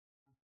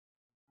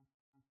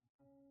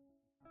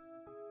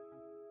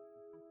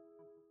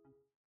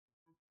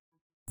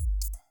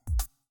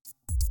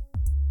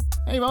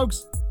Hey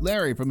folks,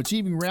 Larry from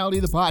Achieving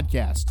Reality, the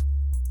podcast.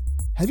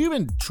 Have you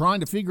been trying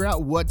to figure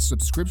out what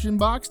subscription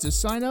box to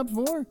sign up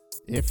for?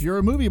 If you're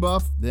a movie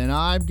buff, then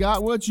I've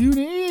got what you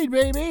need,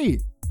 baby!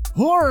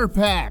 Horror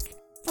Pack!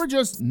 For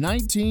just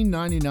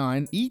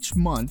 $19.99 each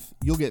month,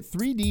 you'll get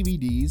 3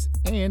 DVDs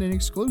and an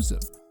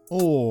exclusive.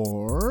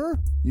 Or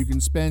you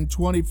can spend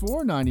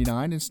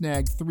 $24.99 and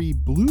snag 3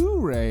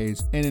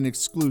 Blu-rays and an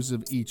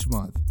exclusive each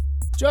month.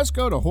 Just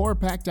go to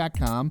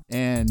horrorpack.com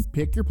and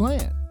pick your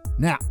plan.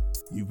 Now,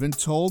 you've been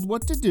told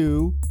what to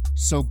do,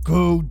 so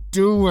go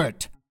do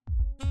it.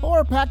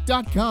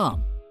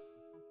 horrorpack.com.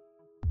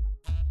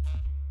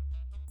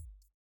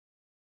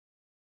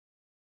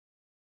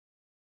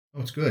 Oh,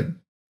 it's good.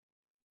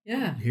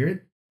 Yeah. You hear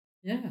it?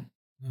 Yeah.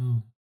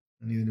 No.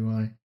 Neither do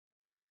I.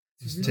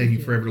 It's Really taking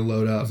good. forever to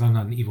load up. Because I'm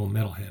not an evil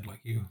metalhead like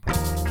you.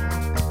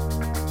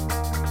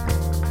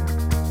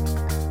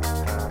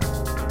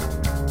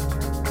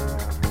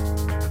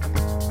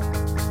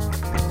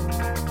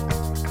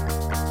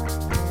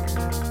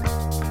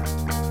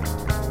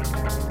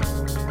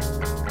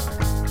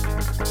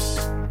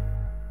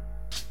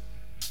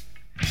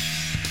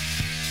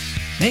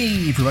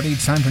 Hey everybody,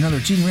 it's time for another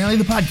Achieving Reality,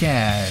 the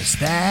podcast.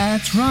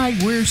 That's right,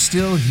 we're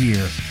still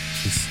here.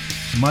 As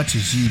much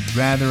as you'd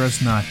rather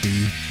us not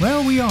be,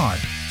 well, we are.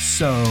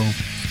 So,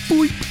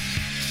 boop.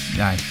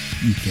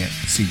 You can't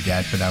see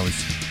that, but I was,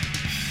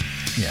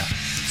 yeah.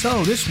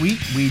 So this week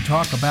we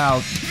talk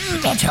about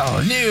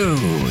metal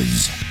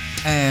news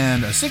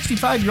and a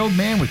 65-year-old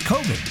man with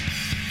COVID.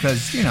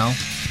 Because, you know,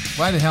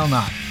 why the hell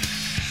not?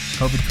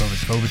 COVID.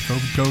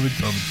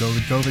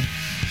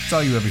 That's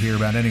all you ever hear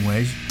about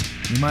anyways.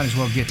 We might as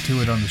well get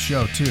to it on the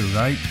show, too,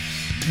 right?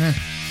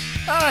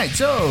 Alright,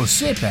 so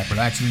sit back,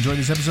 relax, and enjoy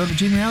this episode of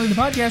Achieving Reality,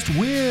 the podcast.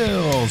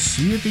 We'll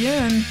see you at the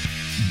end.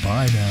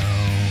 Bye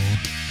now.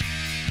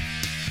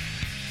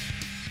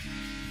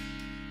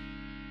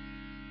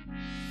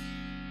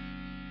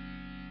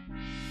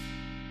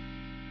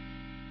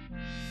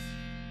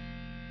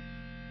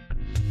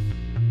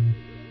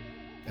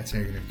 That's how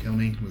you're going to kill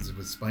me,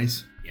 with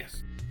spice?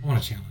 Yes. I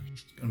want a challenge.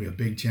 It's going to be a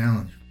big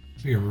challenge. I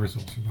figure Marissa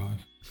will survive.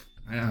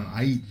 I don't know.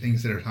 I eat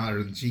things that are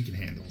hotter than she can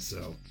handle,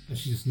 so. And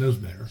she just knows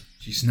better.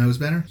 She snows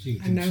better? She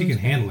can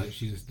handle it.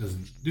 She just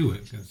doesn't do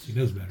it because she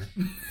knows better.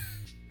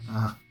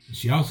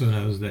 She also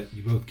knows that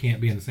you both can't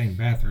be in the same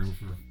bathroom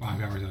for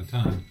 5 hours at a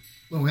time.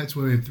 Well, that's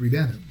why we have 3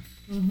 bathrooms.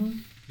 Mm-hmm.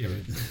 Yeah,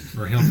 but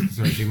for health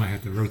concerns, she might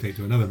have to rotate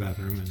to another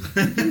bathroom.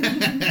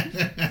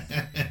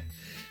 And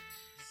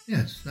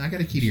Yes, I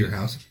got a key to your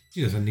house.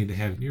 she doesn't need to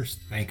have your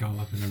stank all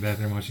up in her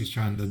bathroom while she's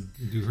trying to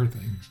do her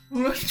thing.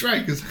 Well, that's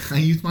right, because I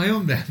use my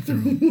own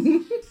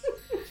bathroom.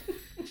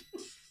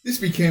 This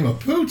became a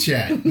poo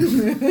chat.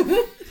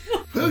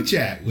 Poo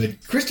chat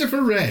with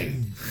Christopher Ray.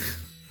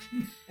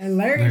 And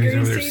Larry Larry's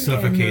over there Greenstein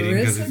suffocating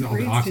because and all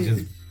the Marissa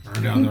oxygen's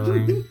burned out in the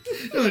room.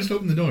 No, just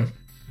open the door.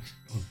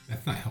 Well,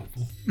 that's not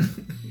helpful.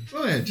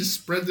 Oh, yeah, it just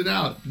spreads it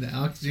out. And the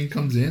oxygen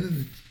comes in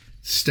and the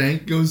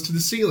stank goes to the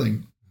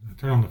ceiling. I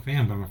turn on the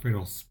fan, but I'm afraid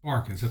it'll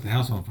spark and set the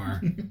house on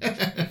fire.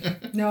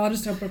 No, I'll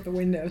just open up the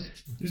windows.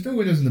 There's no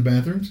windows in the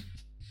bathrooms.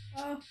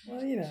 Oh,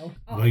 well, you know.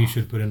 Well, you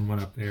should put in one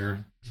up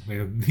there.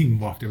 They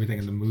waft everything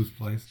in the moose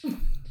place.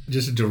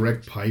 Just a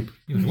direct pipe.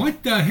 You know,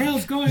 what the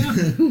hell's going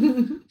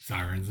on?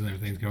 Sirens and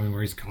everything's going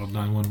where he's called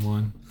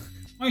 911.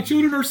 My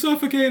children are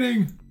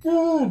suffocating.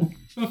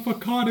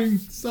 Suffocating.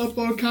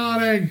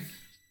 Suffocating.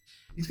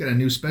 He's got a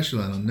new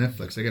special out on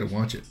Netflix. I gotta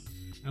watch it.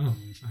 Oh,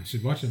 I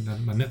should watch it.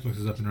 My Netflix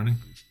is up and running.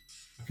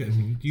 I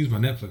couldn't use my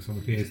Netflix on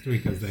the PS3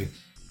 because they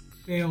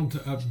failed to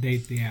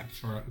update the apps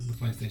for the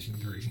PlayStation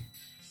 3.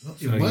 Well,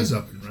 it was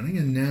up and running,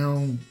 and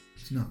now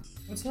it's not.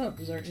 What's up?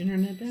 Is our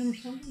internet down or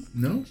something?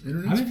 No,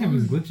 internet's I've been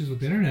having fine. glitches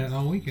with the internet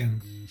all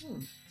weekend.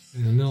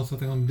 In the middle of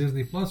something on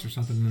Disney Plus or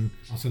something, and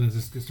all of a sudden it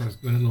just starts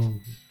doing a little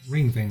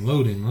ring thing,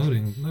 loading.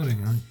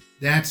 Right?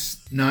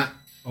 That's not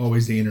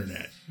always the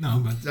internet.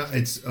 No, but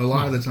It's a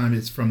lot of the time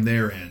it's from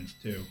their end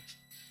too.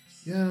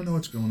 Yeah, I don't know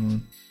what's going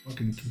on.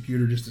 Fucking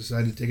computer just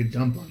decided to take a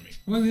dump on me.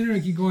 well, the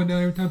internet keep going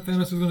down every time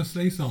Thanos is going to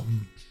say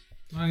something.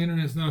 My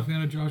internet's not a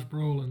fan of Josh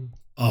Brolin.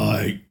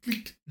 I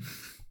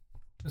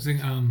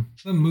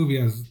Some movie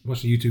I was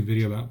watching a YouTube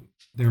video about.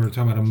 They were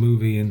talking about a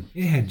movie and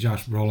it had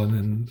Josh Brolin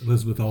and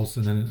Elizabeth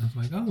Olsen in it. I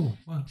was like, oh,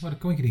 what a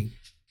coinkydink.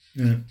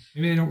 Yeah,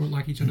 Maybe they don't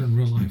like each other in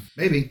real life.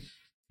 maybe.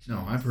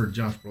 No, I've heard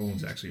Josh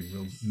Brolin's actually a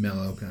real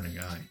mellow kind of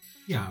guy.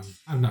 Yeah,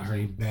 I've not heard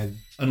any bad.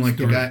 Unlike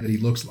story. the guy that he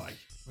looks like.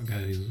 What guy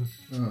is it?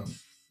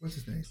 What's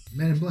his name?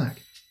 Man in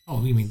Black.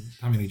 Oh, you mean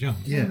Tommy Lee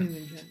Jones? Yeah.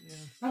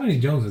 Tommy Lee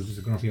Jones is just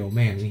a grumpy old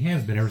man, and he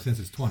has been ever since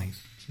his 20s.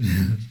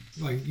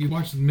 Like, you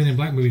watch the Men in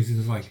Black movies,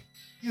 it's like,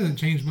 he hasn't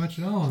changed much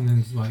at all. And then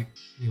it's like,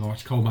 you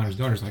watch Coal Miner's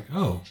Daughter, it's like,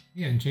 oh,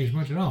 he hasn't changed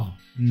much at all.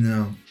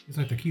 No. He's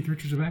like the Keith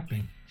Richards of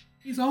acting.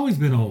 He's always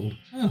been old.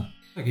 Oh,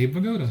 like Abe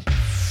Vigoda.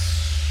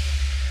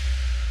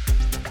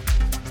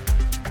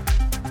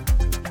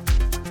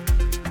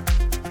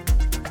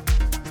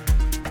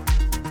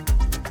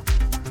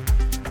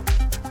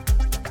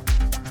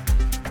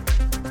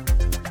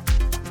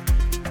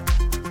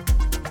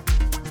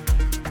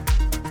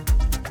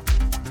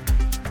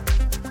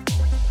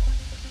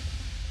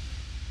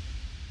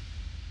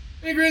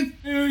 Hey, Chris.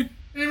 Hey,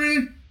 Hey,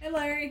 Brandon. Hey,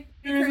 Larry.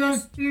 Hey, Hey,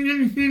 Chris.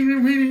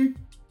 you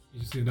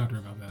should see a doctor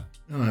about that.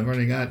 Oh, I've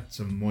already got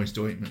some moist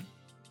ointment.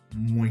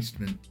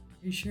 Moistment.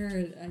 Are you sure?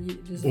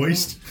 Does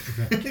Moist.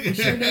 You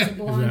sure it doesn't Is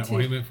belong that to?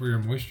 ointment for your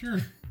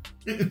moisture?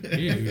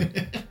 Ew.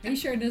 Are you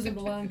sure it doesn't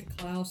belong to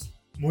Klaus?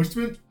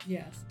 Moistment?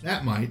 Yes.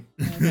 That might.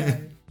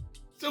 Okay.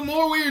 Some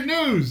more weird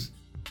news.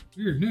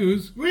 Weird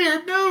news.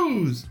 Weird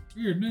news.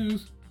 Weird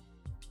news.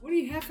 What do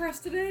you have for us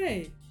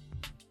today?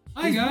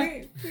 I got.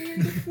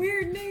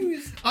 Weird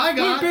news. I What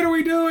got. bit are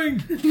we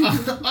doing?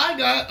 I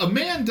got. A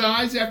man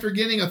dies after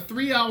getting a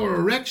 3-hour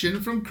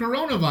erection from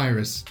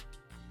coronavirus.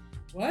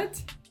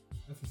 What?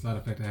 That's a side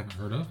effect I haven't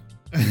heard of.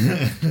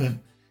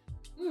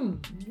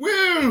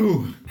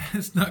 Woo!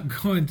 It's not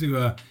going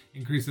to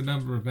increase the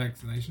number of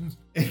vaccinations.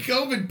 A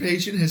COVID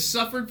patient has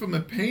suffered from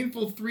a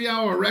painful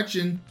 3-hour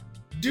erection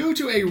due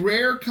to a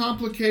rare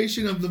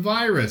complication of the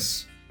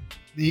virus.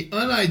 The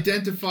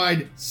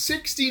unidentified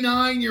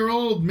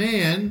 69-year-old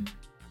man,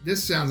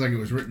 this sounds like it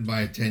was written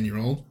by a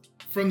 10-year-old,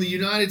 from the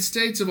United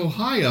States of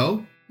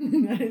Ohio.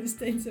 United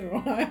States of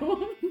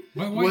Ohio.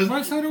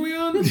 What side are we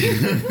on?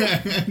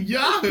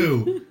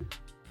 Yahoo!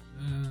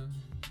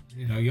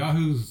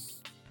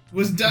 Yahoo's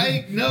Was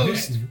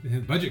diagnosed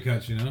budget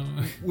cuts,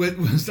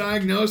 was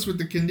diagnosed with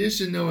the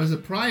condition known as a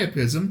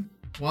priapism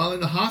while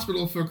in the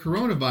hospital for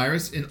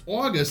coronavirus in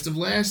August of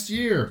last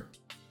year.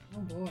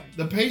 Oh boy.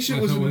 The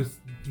patient was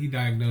he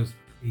diagnosed?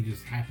 He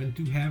just happened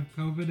to have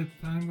COVID at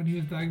the time when he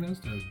was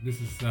diagnosed, or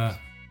this is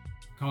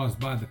caused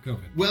by the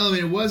COVID? well, I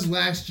mean, it was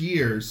last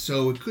year,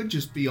 so it could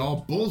just be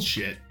all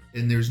bullshit,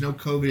 and there's no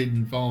COVID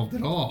involved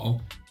at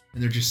all,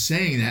 and they're just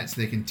saying that so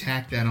they can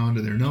tack that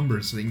onto their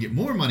numbers so they can get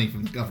more money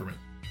from the government.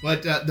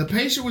 But the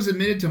patient was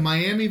admitted to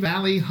Miami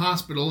Valley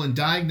Hospital and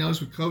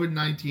diagnosed with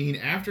COVID-19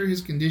 after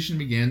his condition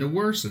began to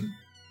worsen.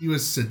 He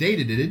was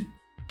sedated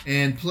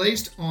and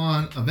placed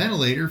on a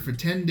ventilator for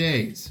 10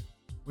 days.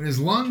 When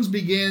his lungs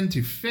began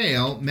to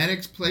fail,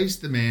 medics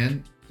placed the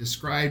man,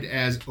 described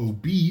as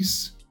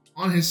obese,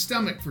 on his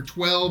stomach for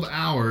 12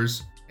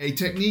 hours, a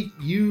technique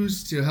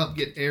used to help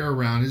get air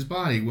around his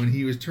body. When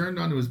he was turned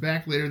onto his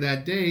back later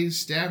that day,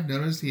 staff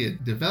noticed he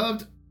had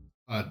developed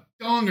a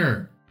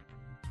donger.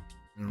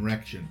 An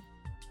erection.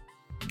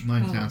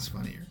 Mine sounds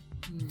funnier.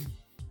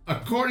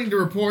 According to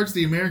reports,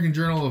 the American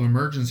Journal of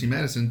Emergency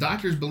Medicine,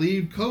 doctors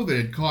believe COVID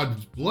had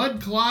caused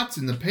blood clots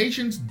in the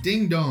patient's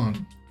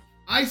ding-dong.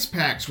 Ice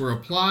packs were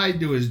applied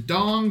to his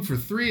dong for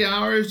 3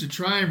 hours to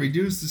try and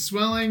reduce the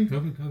swelling.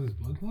 COVID causes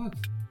blood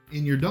clots?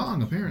 In your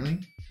dong,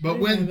 apparently. But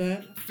I didn't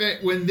know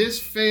that. when this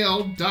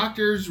failed,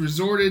 doctors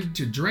resorted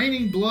to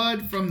draining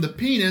blood from the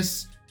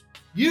penis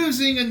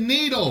using a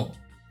needle.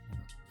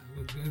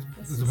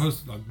 As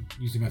opposed to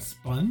using a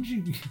sponge,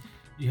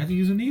 you have to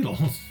use a needle.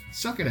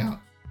 Suck it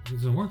out. It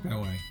doesn't work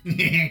that way.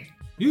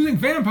 Using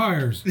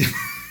vampires.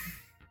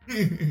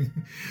 I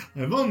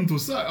want to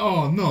say,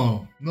 oh,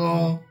 no.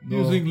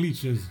 Using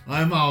leeches.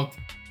 I'm out.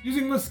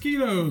 Using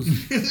mosquitoes.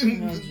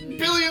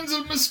 Billions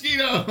of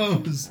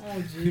mosquitoes.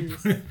 Oh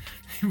jeez.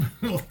 Put a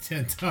little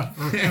tent up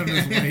around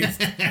his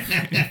waist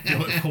and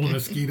fill it full of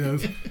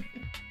mosquitoes.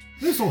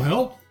 This'll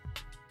help.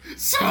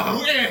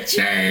 So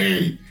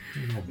itchy.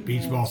 Little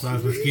beach ball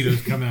sized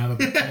mosquitoes coming out of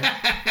the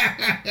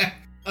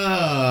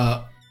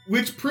tent.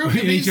 Which proved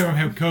to Each be of them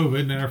have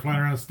COVID and they're flying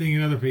around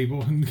stinging other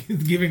people and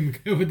giving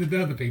COVID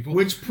to other people.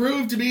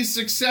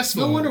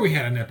 successful. No wonder we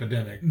had an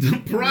epidemic.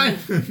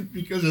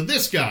 Because of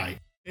this guy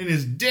and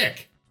his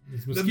dick.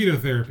 It's mosquito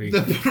therapy.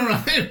 The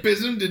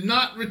priapism did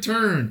not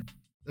return.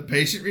 The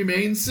patient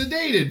remained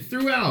sedated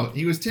throughout.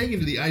 He was taken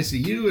to the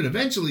ICU and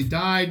eventually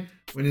died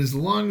when his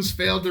lungs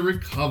failed to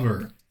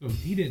recover. So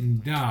he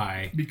didn't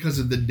die. Because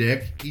of the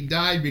dick. He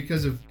died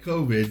because of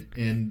COVID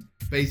and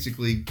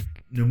basically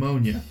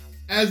pneumonia.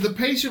 As the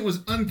patient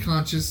was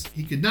unconscious,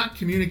 he could not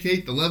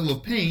communicate the level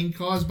of pain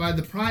caused by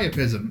the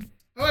priapism.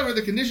 However,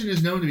 the condition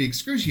is known to be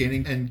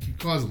excruciating and can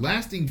cause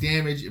lasting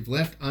damage if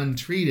left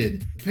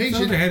untreated.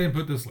 So they had him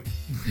put to sleep.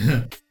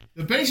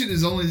 The patient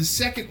is only the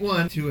second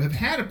one to have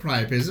had a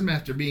priapism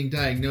after being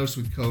diagnosed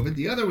with COVID.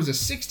 The other was a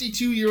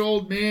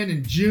 62-year-old man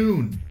in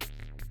June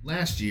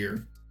last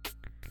year.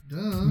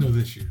 Duh. No,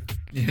 this year.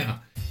 Yeah.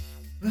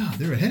 Wow,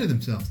 they're ahead of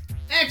themselves.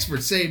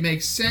 Experts say it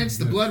makes sense.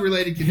 The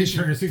blood-related He's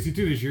condition... turning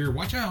 62 this year.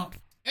 Watch out.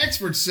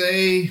 Experts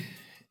say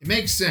it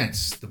makes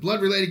sense. The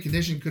blood-related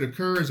condition could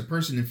occur as a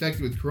person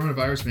infected with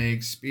coronavirus may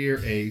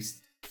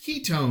experience a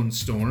ketone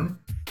storm.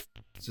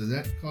 So does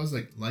that cause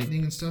like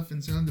lightning and stuff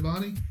inside the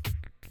body?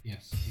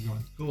 Yes, keep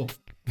going. Cool.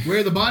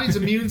 Where the body's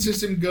immune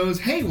system goes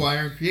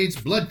haywire and creates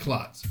blood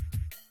clots.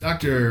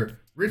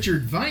 Dr.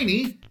 Richard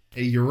Viney,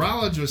 a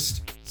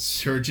urologist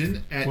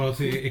surgeon at... Well,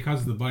 see, it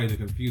causes the body to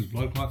confuse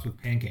blood clots with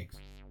pancakes.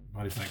 The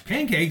body's like,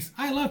 pancakes?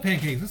 I love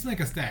pancakes. Let's make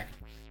a stack.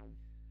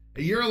 A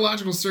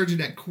urological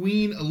surgeon at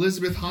Queen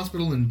Elizabeth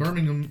Hospital in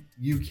Birmingham,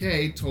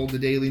 UK, told the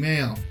Daily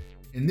Mail.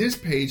 In this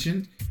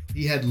patient,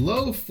 he had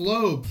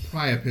low-flow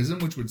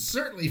priapism, which would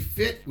certainly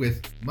fit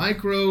with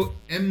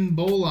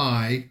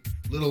microemboli,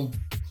 little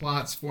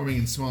clots forming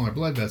in smaller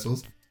blood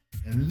vessels.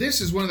 And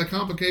this is one of the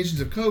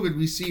complications of COVID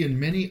we see in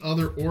many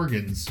other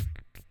organs.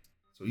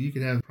 So you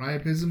could have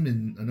priapism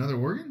in another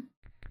organ?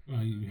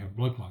 Well, you have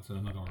blood clots in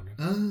another organ.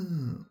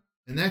 Oh.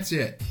 And that's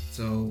it.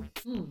 So,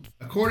 Hmm.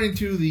 according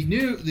to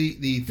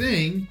the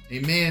thing, a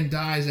man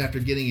dies after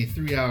getting a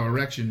 3-hour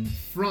erection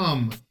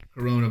from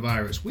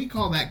coronavirus. We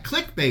call that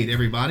clickbait,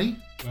 everybody.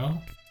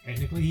 Well,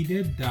 technically he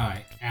did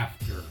die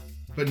after.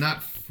 But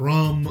not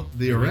from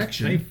the Say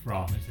erection.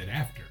 from, it said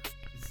after.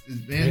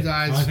 This man The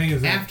dies only thing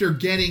is that- after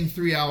getting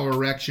 3-hour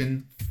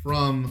erection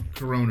from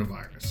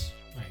coronavirus.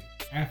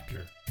 Like,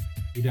 after.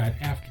 He died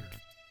after.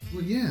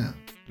 Well, yeah.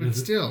 But Does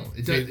it still,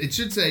 say- it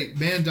should say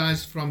man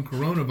dies from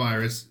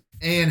coronavirus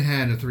and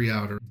had a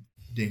 3-hour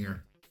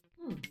dinger.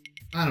 Hmm.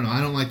 I don't know.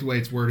 I don't like the way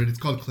it's worded. It's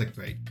called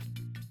clickbait.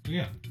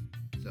 Yeah.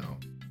 So,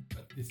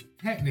 But it's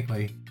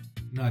technically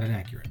not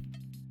inaccurate.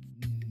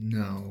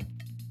 no.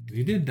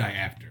 He did die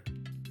after.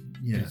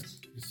 Yes.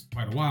 It's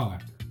quite a while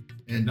after.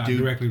 And not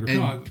directly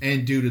because.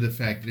 and due to the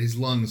fact that his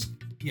lungs.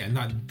 Yeah,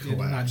 not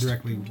Collapsed.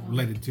 directly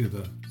related to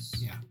the.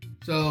 Yeah.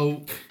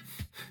 So,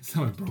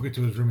 Someone broke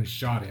into his room and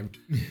shot him.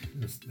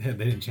 They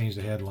didn't change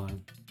the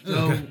headline.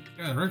 So-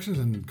 Yeah, erections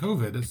and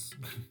COVID. It's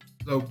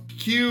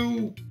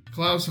cue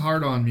Klaus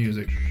Hardon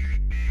music.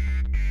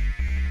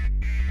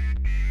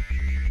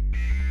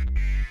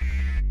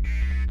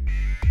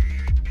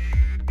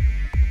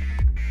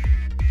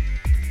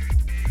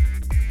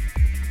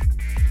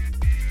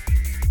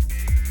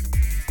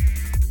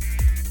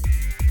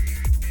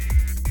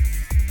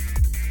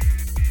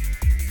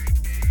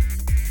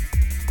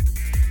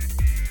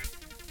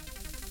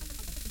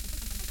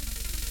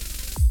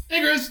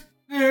 Hey, Chris.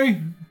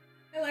 hey,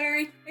 Hey,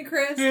 Larry. Hey,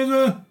 Chris. hey,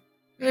 the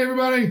Hey,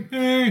 everybody.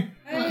 hey,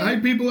 Hi,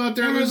 people out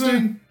there Hey,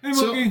 listening. hey,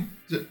 Mookie.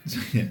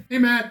 Yeah. Hey,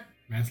 Matt.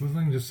 Matt's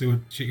listening. Just see what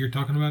shit you're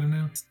talking about him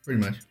now. Pretty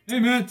much. Hey,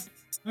 Matt.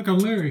 Look, I'm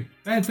Larry.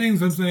 Bad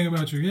things I'm saying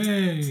about you.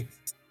 Yay.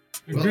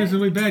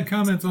 Aggressively bad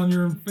comments on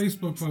your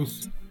Facebook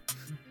posts.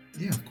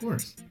 Yeah, of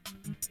course.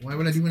 Why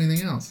would I do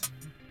anything else?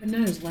 But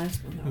not his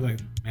last one, I though. was like,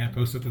 Matt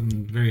posted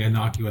something very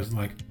innocuous,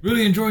 like,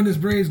 really enjoying this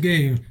Braves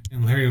game.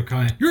 And Larry will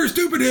comment, you're a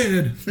stupid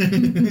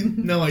head.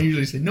 No, I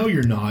usually say, no,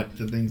 you're not,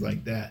 to things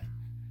like that.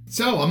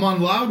 So, I'm on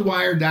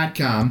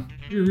loudwire.com.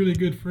 You're really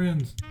good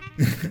friends.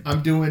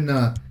 I'm doing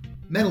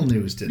metal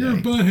news today. You're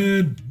a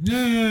butthead.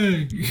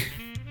 Yay.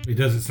 He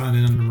does it sign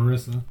in under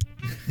Marissa.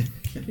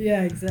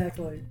 Yeah,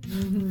 exactly.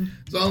 Mm-hmm.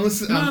 So, I'm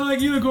listening. I like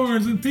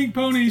unicorns and pink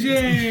ponies.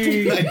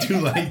 Yay. I do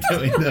like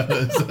doing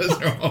those.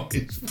 Those are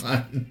always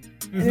fun.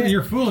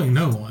 You're fooling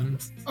no one.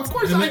 Of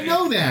course, I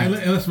know that.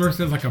 Unless Marissa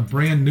has like a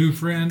brand new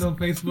friend on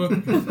Facebook.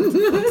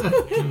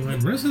 I'm like,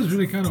 Marissa's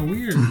really kind of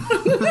weird.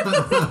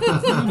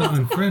 I'm going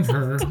to unfriend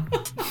her.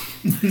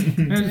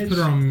 I just put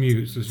her on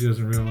mute so she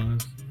doesn't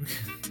realize.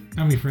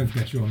 How many friends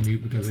got you on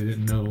mute because they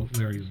didn't know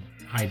Larry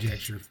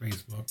hijacked your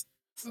Facebook?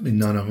 Probably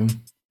none of them.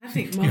 I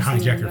think most You of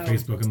hijack them your know.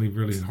 Facebook and leave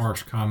really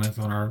harsh comments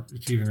on our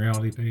Achieving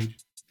Reality page.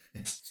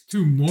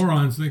 Two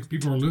morons think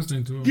people are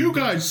listening to them. You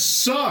guys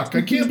suck.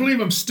 I can't believe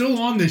I'm still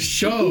on this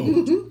show.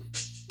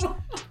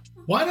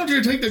 Why don't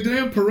you take the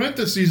damn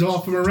parentheses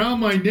off from around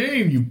my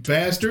name, you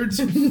bastards?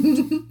 Wow,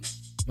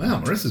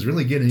 Marissa's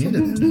really getting into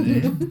that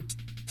today.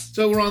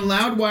 So we're on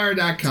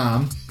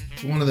loudwire.com.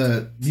 It's one of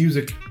the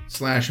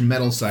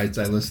music/metal sites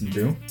I listen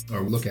to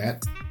or look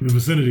at. In the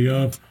vicinity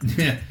of.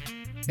 Yeah.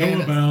 Know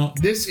And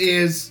about. this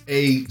is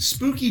a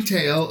spooky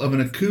tale of an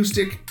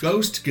acoustic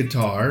ghost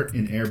guitar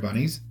in Air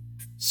Bunnies,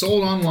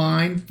 sold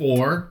online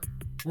for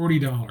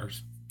 $40.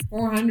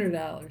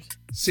 $400.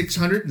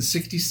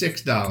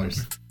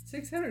 $666.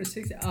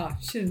 660. Oh,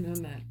 should have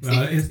known that.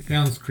 Well, it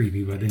sounds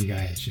creepy, but then you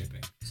gotta add shipping.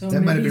 So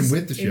That might have maybe been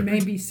with the It may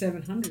shipping. be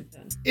 700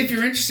 then. If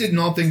you're interested in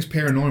all things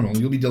paranormal,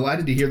 you'll be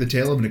delighted to hear the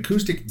tale of an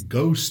acoustic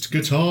ghost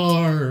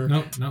guitar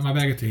Nope, not my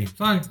bag of tea.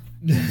 Sorry.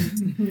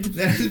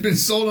 that has been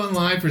sold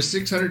online for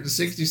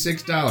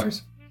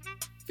 $666.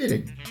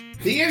 Fitting.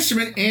 The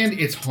instrument and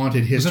its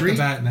haunted Is that history. the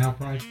bat now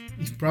price?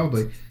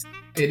 Probably.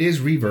 It is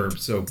Reverb,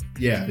 so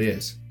yeah, it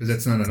is. Because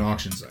that's not an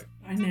auction site.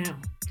 By now.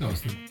 No,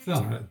 it's the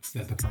seller that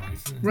set the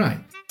price. Right.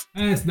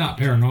 It's not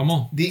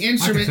paranormal. The I can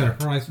instrument set a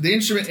price. The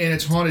instrument and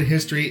its haunted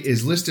history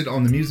is listed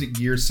on the music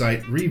gear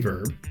site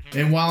Reverb.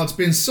 And while it's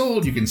been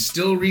sold, you can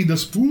still read the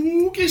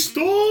spooky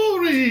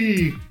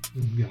story.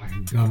 Get like a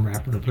gum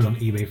wrapper to put on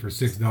eBay for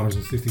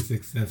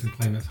 $6.66 and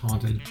claim it's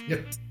haunted.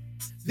 Yep.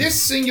 This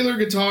singular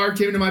guitar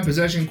came into my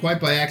possession quite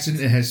by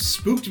accident and has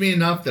spooked me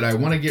enough that I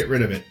want to get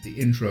rid of it, the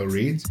intro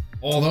reads.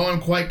 Although I'm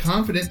quite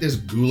confident this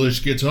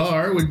ghoulish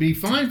guitar would be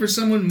fine for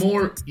someone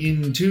more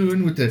in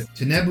tune with the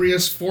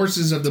tenebrous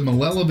forces of the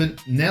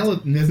malevolent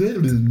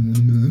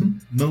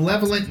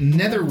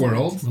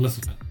netherworld.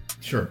 Maleficent.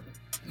 Sure.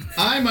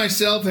 I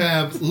myself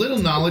have little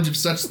knowledge of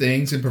such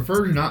things and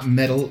prefer to not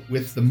meddle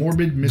with the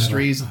morbid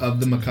mysteries of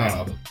the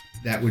macabre.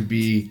 That would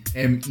be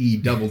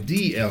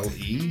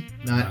MEDDLE,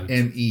 not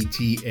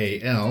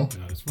METAL.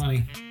 No, it's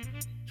funny.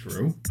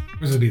 True.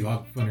 This would be a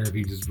lot funnier if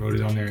he just wrote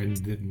it on there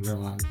and didn't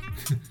realize.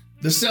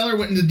 The seller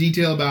went into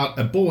detail about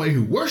a boy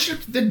who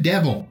worshipped the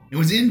devil and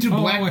was into Oh,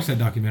 I black. watched that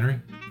documentary.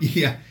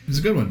 Yeah, it was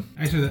a good one.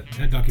 Actually,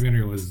 that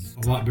documentary was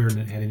a lot better than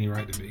it had any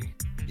right to be.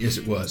 Yes,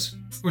 it was.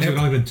 Of course, it would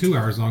only been 2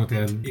 hours long if they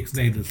had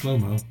ixnayed the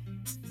slow-mo.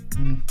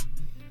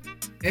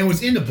 And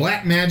was into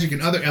black magic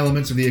and other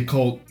elements of the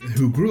occult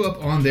who grew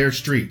up on their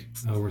street.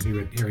 In other words, he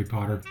read Harry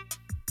Potter.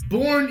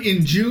 Born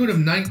in June of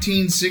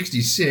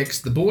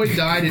 1966, the boy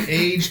died at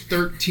age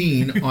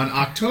 13 on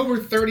October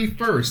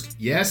 31st.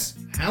 Yes,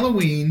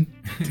 Halloween.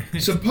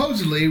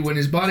 Supposedly, when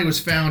his body was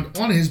found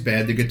on his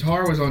bed, the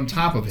guitar was on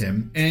top of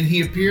him, and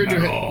he appeared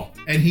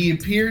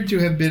to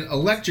have been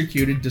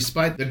electrocuted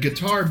despite the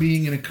guitar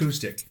being an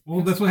acoustic.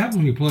 Well, that's what happens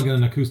when you plug in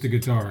an acoustic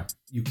guitar.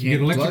 You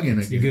can't plug in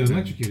a You get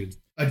electrocuted.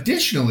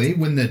 Additionally,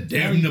 when the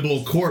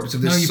damnable corpse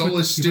of this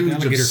soulless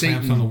stooge of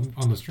Satan...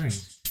 on the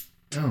strings.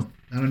 Oh,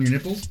 not on your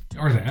nipples?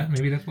 Or that.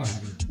 Maybe that's what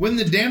happened. When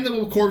the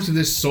damnable corpse of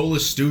this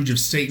soulless stooge of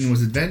Satan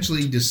was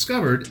eventually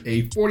discovered,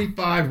 a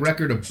 45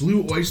 record of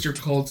Blue Oyster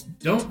Cult's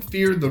Don't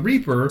Fear the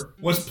Reaper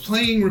was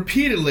playing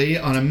repeatedly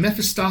on a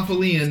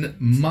Mephistophelian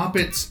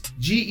Moppet's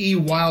GE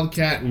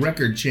Wildcat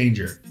record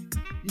changer.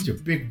 These are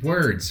big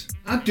words.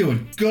 I'm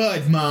doing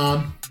good,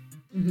 Mom.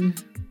 Mm-hmm.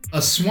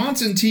 A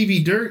Swanson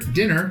TV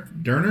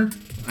dinner.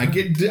 I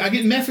get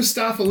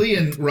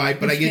Mephistophelian right,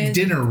 but I get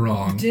dinner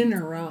wrong.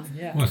 Dinner wrong,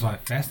 yeah. Well, it's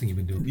like fasting you've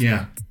been doing.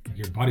 Yeah.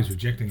 Your body's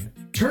rejecting it.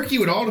 Turkey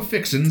with all the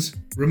fixins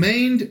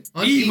remained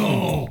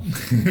evil.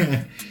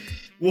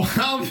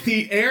 While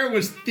the air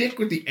was thick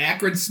with the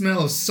acrid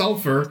smell of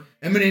sulfur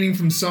emanating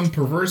from some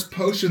perverse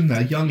potion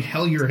the young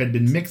Hellion had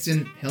been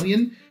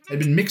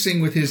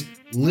mixing with his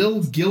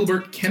Lil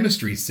Gilbert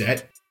chemistry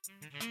set.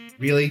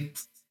 Really?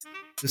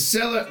 The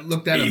seller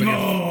look that up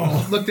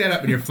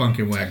in your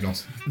funkin'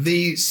 wagnalls.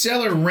 The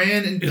seller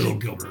ran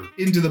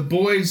into the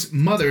boy's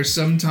mother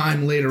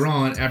sometime later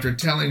on. After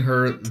telling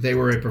her they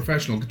were a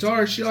professional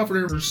guitarist, she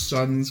offered her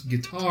son's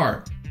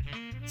guitar.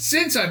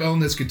 Since I've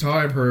owned this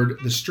guitar, I've heard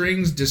the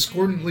strings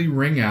discordantly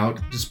ring out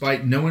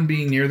despite no one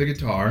being near the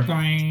guitar.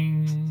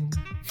 Boing.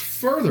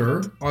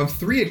 Further, on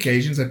 3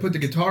 occasions, I put the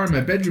guitar in my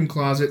bedroom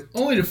closet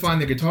only to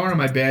find the guitar on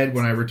my bed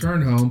when I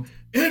returned home,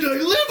 and I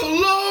live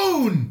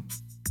alone!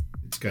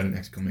 Got an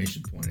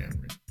exclamation point on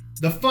it.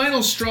 The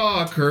final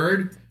straw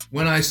occurred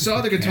when I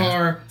saw the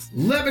guitar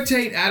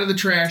levitate out of the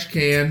trash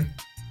can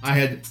I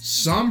had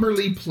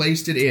somberly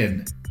placed it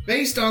in.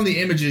 Based on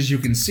the images you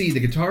can see, the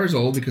guitar is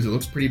old because it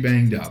looks pretty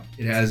banged up.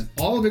 It has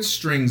all of its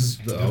strings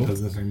though,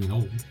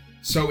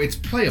 so it's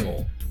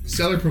playable. The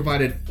seller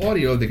provided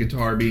audio of the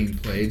guitar being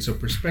played so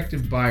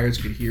prospective buyers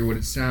could hear what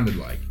it sounded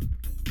like.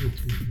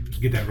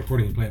 Just get that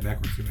recording and play it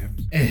backwards, see what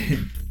happens.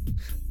 And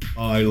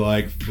I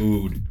like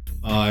food.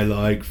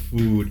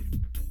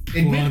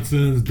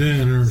 Swanson's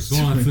dinner.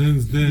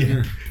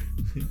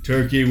 Yeah.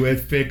 Turkey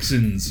with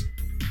fixins.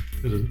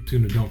 To the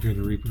tune of Don't Fear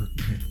the Reaper.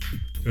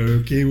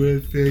 Turkey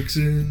with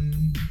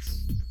fixins.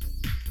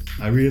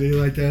 I really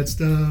like that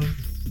stuff.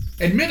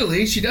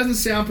 Admittedly, she doesn't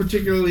sound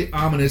particularly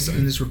ominous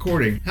in this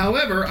recording.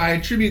 However, I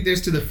attribute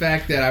this to the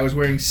fact that I was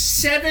wearing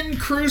 7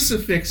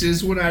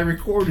 crucifixes when I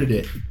recorded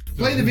it.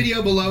 Play the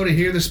video below to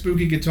hear the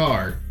spooky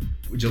guitar.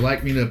 Would you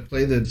like me to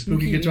play the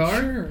spooky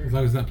guitar? Sure. As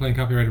long as it's not playing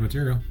copyrighted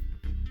material.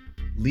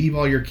 Leave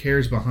all your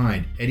cares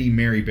behind. Eddie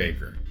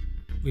Marybaker.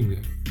 We can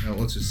go. Now,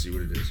 let's just see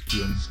what it is.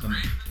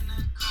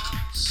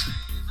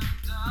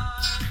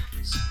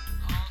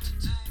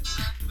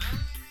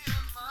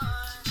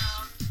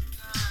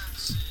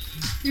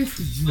 This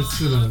is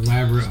just an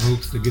elaborate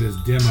hoax to get his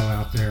demo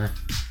out there.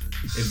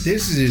 If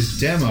this is his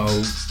demo...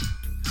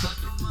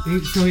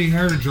 So he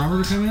hired a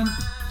drummer to come in?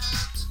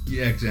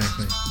 Yeah,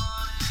 exactly.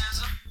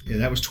 Yeah,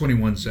 that was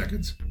 21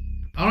 seconds.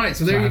 All right,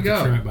 so there you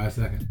go. Trim it by a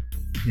second.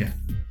 Yeah.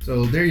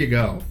 So there you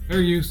go. Fair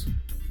use.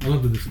 I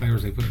love the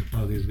disclaimers they put in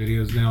front of these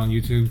videos now on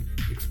YouTube,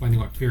 explaining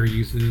what fair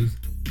use is.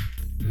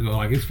 They're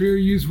like, it's fair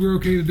use, we're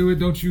okay to do it,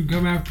 don't you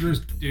come after us,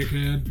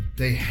 dickhead.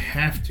 They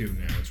have to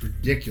now. It's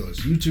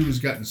ridiculous. YouTube has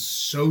gotten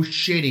so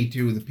shitty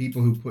to the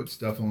people who put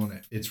stuff on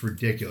it. It's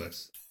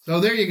ridiculous. So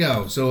there you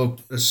go. So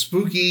a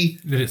spooky...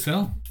 Did it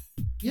sell?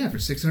 Yeah, for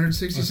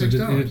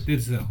 $666. It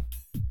did sell.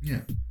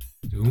 Yeah.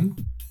 To whom?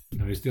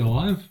 Are they still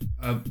alive?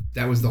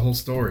 That was the whole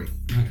story.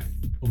 Okay.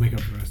 We'll make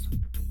up the rest.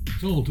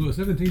 Sold to a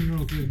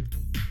 17-year-old kid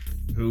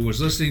who was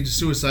listening to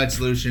Suicide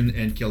Solution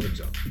and killed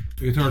himself.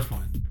 The guitar's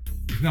fine.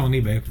 It's now on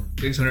eBay for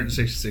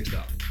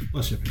 $666.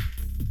 Plus shipping.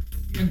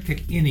 You can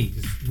take any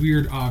just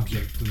weird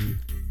object and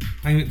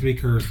claim it to be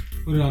cursed,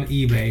 put it on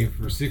eBay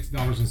for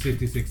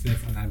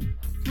 $6.66, and I'm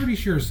pretty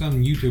sure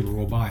some YouTuber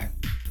will buy it.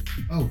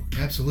 Oh,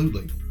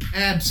 absolutely.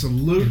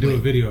 Absolutely. And do a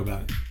video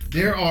about it.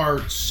 There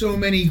are so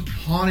many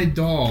haunted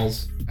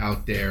dolls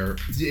out there.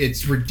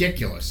 It's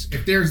ridiculous.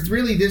 If there's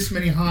really this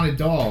many haunted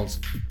dolls,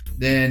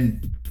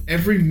 then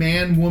every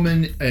man,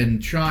 woman,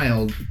 and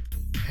child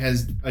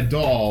has a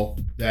doll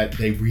that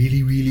they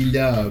really, really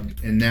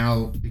loved, and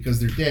now, because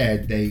they're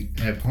dead, they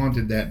have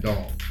haunted that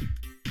doll.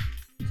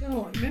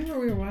 So, remember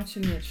we were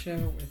watching that show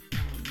with,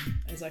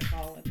 as I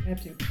call it,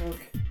 Captain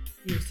Kirk?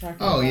 He was talking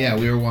about... yeah,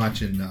 we were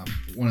watching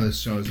one of the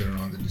shows that are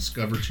on the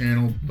Discover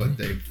Channel, but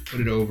they put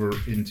it over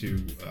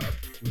into,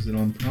 was it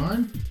on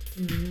Prime?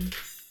 Mm-hmm.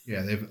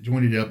 Yeah, they've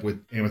joined it up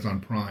with Amazon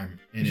Prime.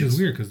 And which is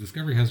weird, because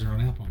Discovery has their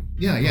own app on.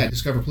 Yeah,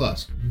 Discover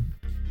Plus.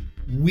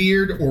 Mm-hmm.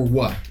 Weird or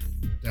What.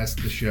 That's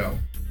the show.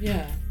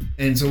 Yeah.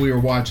 And so we were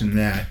watching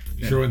that.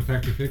 You sure it wasn't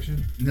Fact or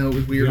Fiction? No, it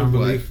was Weird or Beyond What.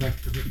 Belief,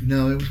 Fact or Fiction?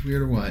 No, it was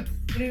Weird or What.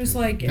 But it was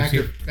like...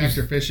 Fact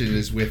or Fiction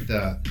is with...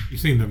 You've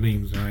seen the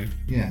memes, right?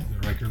 Yeah.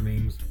 The Riker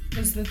memes.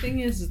 Because the thing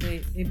is they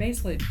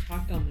basically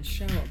talked on the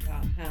show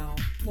about how,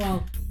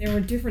 well, there were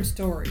different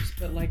stories,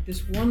 but like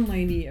this one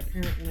lady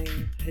apparently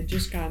had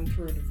just gotten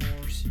through a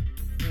divorce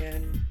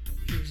and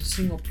she was a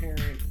single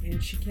parent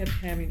and she kept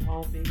having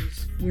all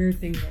these weird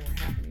things that were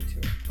happening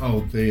to her. Oh,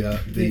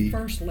 The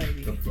first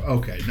lady.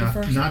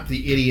 Not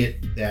the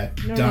idiot that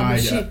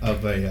died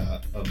of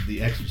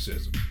the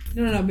exorcism.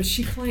 No, but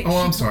she claimed... Oh,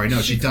 I'm sorry.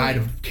 No, she died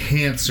of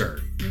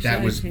cancer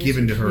that was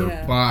given to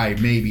her by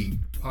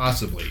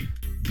possibly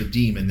the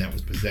demon that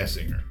was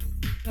possessing her.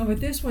 Oh,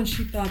 but this one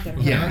she thought that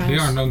her house... They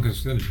are known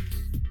carcinogens.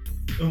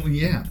 Oh,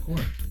 yeah, of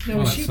course.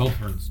 No, that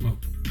sulfur and smoke.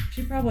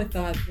 She probably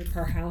thought that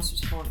her house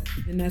was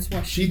haunted, and that's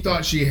why she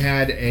thought she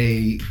had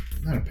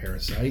not a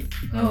parasite.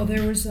 No,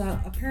 there was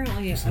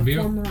apparently a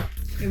former...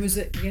 It was,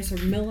 I guess, a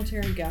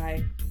military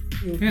guy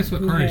who... That's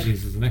what Carnage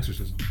uses, an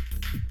exorcism.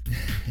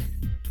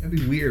 That'd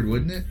be weird,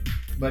 wouldn't it?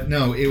 But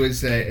no, it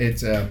was...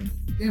 damn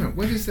it,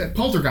 what is that?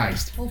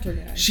 Poltergeist.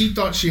 She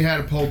thought she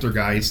had a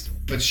poltergeist,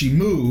 but she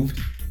moved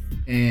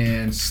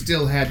and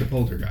still had the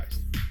poltergeist.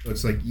 So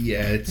it's like,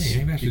 yeah, it's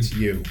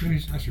you.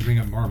 Maybe I should bring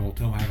up Marvel,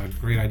 tell him I have a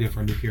great idea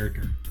for a new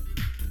character.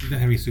 He doesn't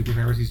have any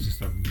superpowers, he's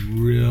just a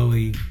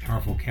really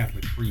powerful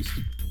Catholic priest.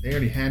 They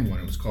already had one,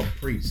 it was called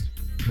Priest.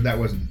 But that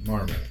wasn't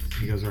Marvel.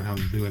 He goes around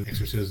doing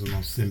exorcism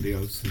on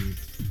symbiotes and...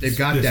 They've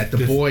got that.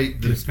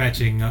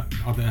 Dispatching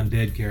all the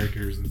undead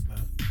characters and stuff.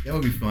 That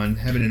would be fun,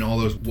 having in all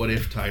those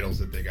what-if titles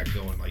that they got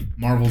going. Like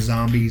Marvel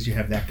Zombies, you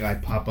have that guy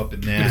pop up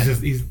in that.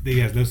 He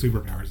has no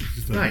superpowers.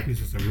 He's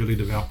just a really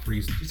devout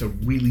priest. Just a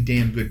really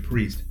damn good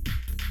priest.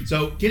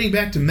 So, getting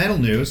back to metal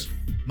news,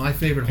 my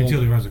favorite... Until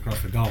he runs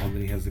across the golem,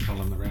 then he has to call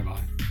him the rabbi.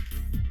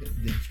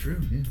 That's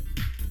true, yeah.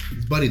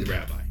 It's Buddy the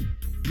Rabbi.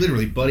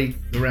 Literally, Buddy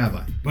the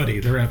Rabbi. Buddy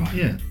the Rabbi.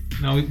 Yeah.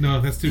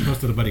 No, that's too close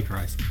to the Buddy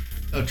Christ.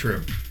 Oh,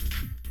 true.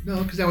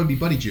 No, because that would be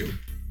Buddy Jew.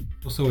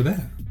 Well, so would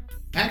that.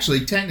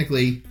 Actually,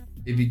 technically...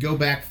 If you go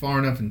back far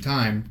enough in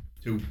time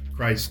to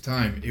Christ's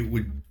time, it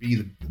would be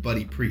the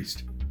Buddy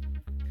Priest,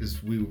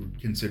 because we were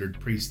considered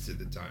priests at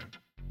the time.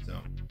 So,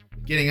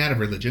 getting out of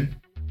religion,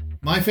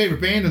 my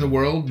favorite band in the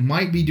world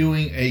might be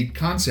doing a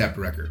concept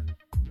record.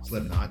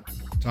 Slipknot,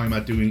 talking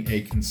about doing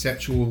a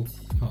conceptual.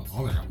 Oh,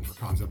 all their albums are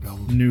concept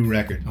albums. New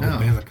record. Oh, the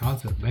band's a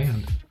concept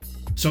band.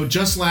 So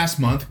just last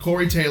month,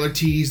 Corey Taylor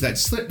teased that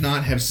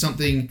Slipknot have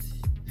something,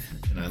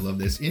 and I love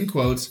this, in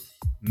quotes,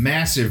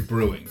 massive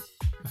brewing.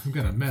 I've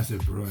got a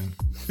massive brewing.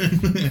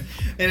 And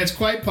it's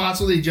quite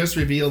possible he just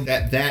revealed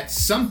that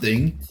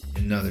something,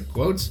 in other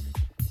quotes,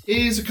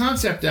 is a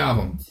concept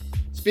album.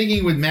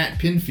 Speaking with Matt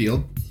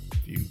Pinfield,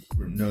 if you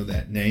know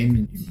that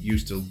name, you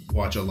used to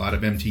watch a lot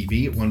of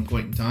MTV at one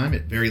point in time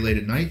at very late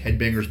at night,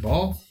 Headbangers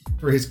Ball.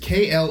 For his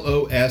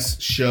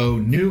KLOS show,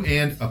 New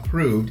and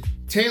Approved,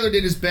 Taylor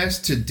did his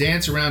best to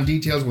dance around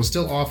details while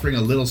still offering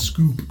a little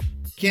scoop.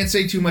 Can't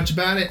say too much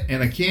about it,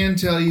 and I can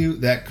tell you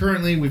that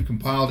currently we've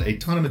compiled a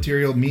ton of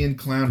material. Me and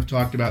Clown have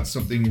talked about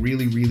something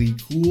really, really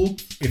cool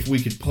if we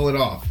could pull it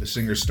off, the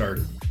singer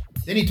started.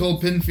 Then he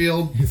told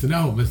Pinfield... It's an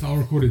album, it's all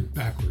recorded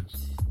backwards.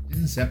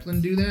 Didn't Zeppelin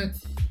do that?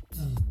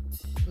 No.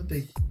 I thought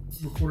they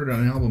recorded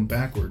an album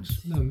backwards.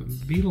 No, the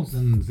Beatles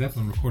and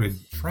Zeppelin recorded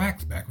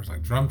tracks backwards,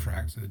 like drum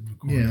tracks.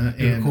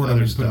 They recorded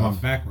other stuff. Put them on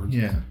backwards.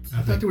 Yeah.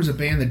 I thought there was a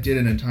band that did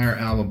an entire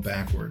album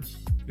backwards.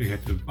 You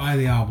had to buy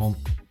the album,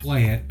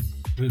 play it,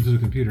 put it into the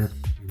computer,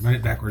 and run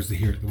it backwards to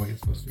hear it the way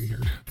it's supposed to be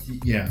heard.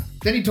 Yeah.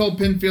 Then he told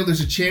Pinfield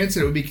there's a chance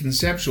that it would be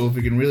conceptual if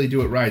we can really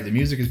do it right. The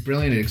music is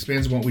brilliant. It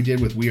expands on what we did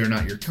with We Are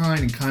Not Your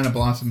Kind and kind of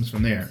blossoms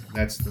from there.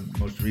 That's the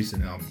most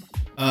recent album.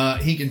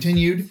 He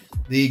continued,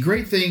 the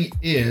great thing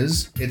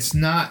is it's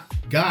not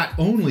got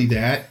only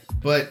that,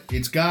 but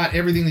it's got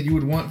everything that you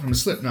would want from a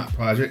Slipknot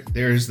project.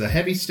 There's the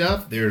heavy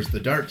stuff, there's the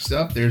dark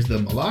stuff, there's the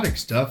melodic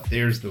stuff,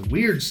 there's the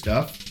weird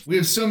stuff. We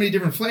have so many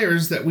different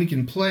flavors that we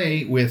can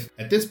play with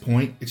at this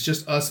point. It's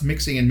just us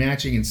mixing and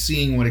matching and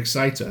seeing what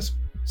excites us.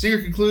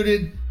 Singer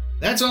concluded,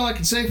 that's all I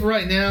can say for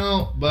right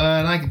now,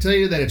 but I can tell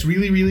you that it's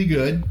really, really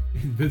good.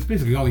 That's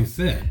basically all he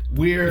said.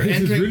 This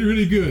is really,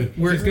 really good.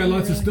 It's got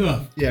lots of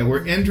stuff. Yeah,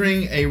 we're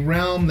entering a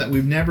realm that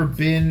we've never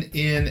been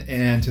in,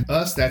 and to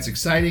us, that's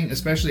exciting,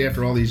 especially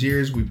after all these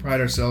years. We pride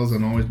ourselves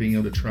on always being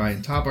able to try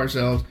and top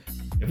ourselves.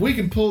 If we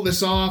can pull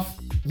this off,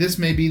 this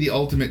may be the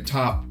ultimate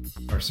top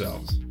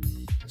ourselves.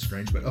 That's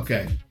strange, but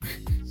okay.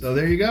 So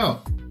there you go.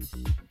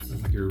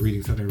 Sounds like you're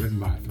reading something written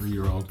by a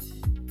 3-year-old.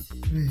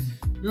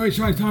 We always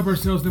try to top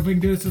ourselves. If we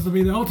can do this, this will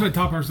be the ultimate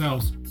top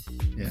ourselves.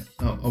 Yeah.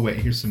 Oh, wait.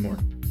 Here's some more.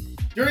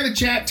 During the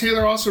chat,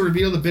 Taylor also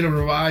revealed a bit of a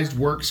revised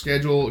work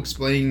schedule,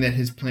 explaining that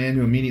his plan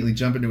to immediately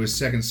jump into his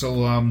second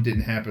solo album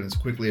didn't happen as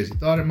quickly as he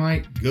thought it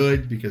might.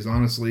 Good, because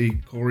honestly,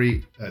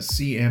 Corey,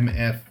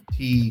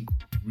 CMFT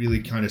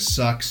really kind of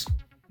sucks.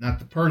 Not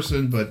the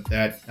person, but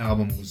that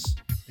album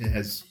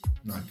has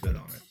not good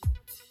on it.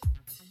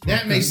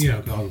 That makes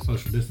all the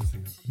social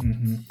distancing.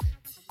 Mm-hmm.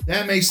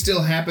 That may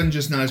still happen,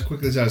 just not as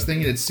quickly as I was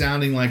thinking. It's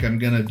sounding like I'm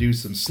going to do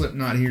some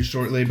Slipknot here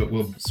shortly, but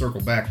we'll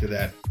circle back to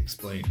that,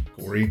 explained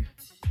Corey.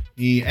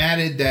 He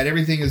added that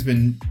everything has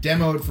been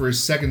demoed for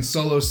his second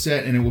solo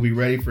set and it will be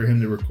ready for him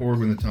to record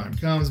when the time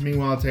comes.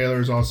 Meanwhile, Taylor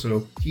is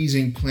also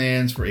teasing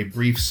plans for a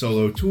brief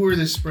solo tour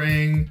this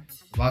spring.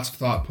 Lots of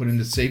thought put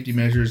into safety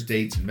measures,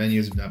 dates, and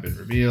venues have not been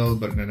revealed,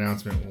 but an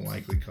announcement will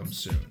likely come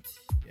soon.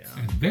 Yeah.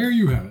 And there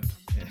you have it.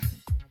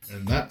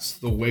 And that's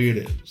the way it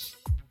is.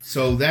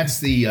 So that's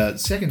the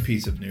second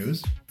piece of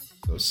news.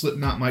 So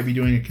Slipknot might be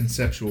doing a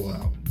conceptual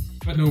album.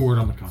 But no word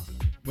on the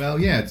concept. Well,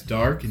 yeah, it's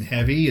dark and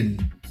heavy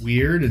and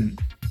weird and...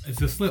 It's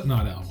a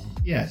Slipknot album.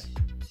 Yes.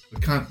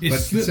 But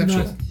Is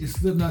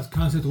Slipknot's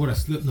concept what a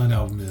Slipknot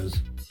album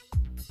is?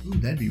 Ooh,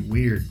 that'd be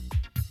weird.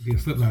 It'd be a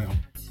Slipknot album.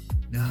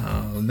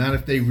 No, not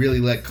if they really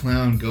let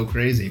Clown go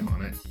crazy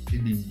on it.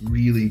 It'd be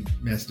really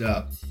messed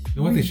up.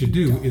 And what they should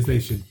do is they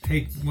should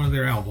take one of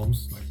their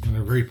albums, like one of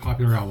their very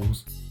popular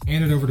albums,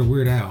 hand it over to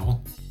Weird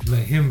Al,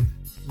 let him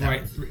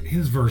write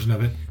his version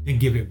of it, then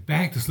give it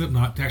back to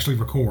Slipknot to actually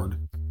record.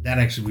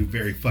 That'd actually be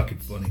very fucking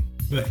funny.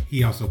 But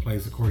he also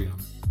plays the accordion on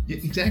it. Yeah,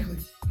 exactly.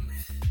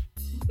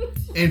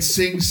 And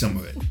sing some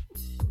of it.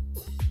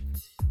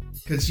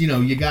 Because,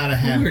 you gotta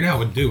have... Weird Al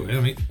would do it. I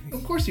mean...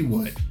 Of course he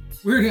would.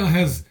 Weird Al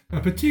has a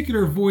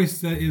particular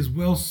voice that is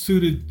well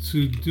suited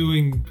to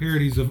doing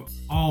parodies of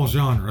all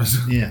genres.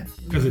 Yeah.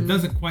 Because it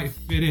doesn't quite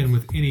fit in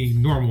with any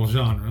normal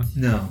genre.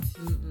 No.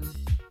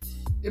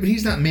 Yeah, but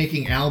he's not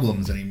making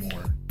albums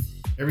anymore.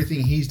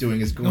 Everything he's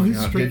doing is going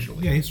out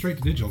digitally. Yeah, he's straight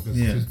to digital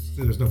because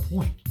there's no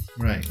point.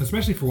 Right.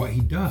 Especially for what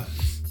he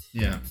does.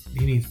 Yeah.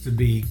 He needs to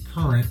be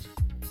current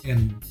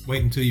and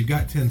wait until you've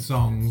got 10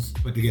 songs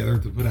put together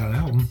to put out an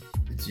album.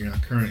 You're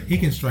not current anymore. He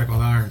can strike while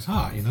the iron's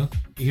hot,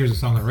 He hears a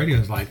song on the radio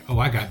and is like, oh,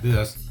 I got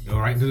this. Go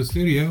right into the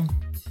studio.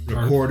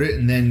 Record it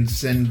and then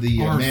send the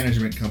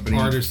management company.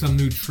 Or there's some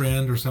new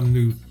trend or some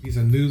new piece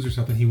of news or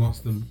something he wants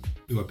to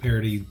do a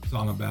parody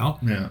song about.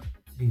 Yeah.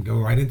 He can go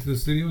right into the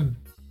studio and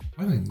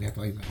I don't even have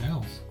to leave the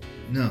house.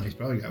 No, he's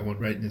probably got one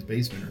right in his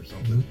basement or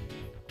something.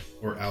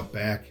 Or out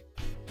back.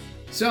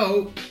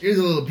 So, here's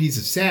a little piece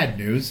of sad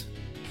news.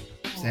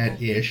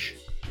 Sad-ish,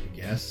 I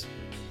guess.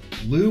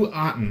 Lou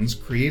Ottens,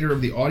 creator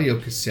of the audio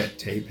cassette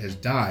tape, has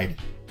died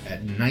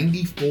at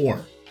 94.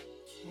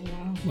 Oh,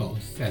 wow. Well,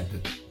 it's sad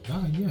that he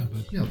died, yeah,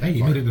 but hey,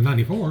 you made it to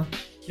 94.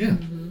 Yeah.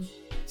 Mm-hmm.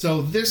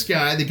 So this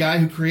guy, the guy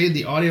who created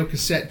the audio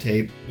cassette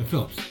tape... The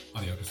Philips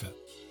audio cassette.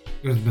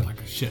 There's been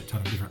like a shit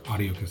ton of different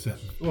audio cassette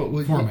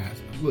formats.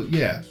 Well,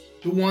 yeah.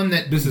 The one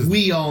that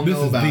we all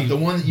know about. The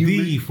one that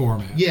the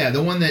format. Yeah,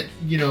 the one that,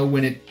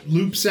 when it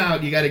loops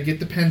out, you got to get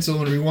the pencil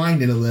and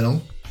rewind it a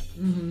little.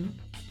 Mm-hmm.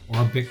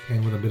 Or a big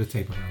pen with a bit of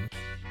tape around it.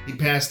 He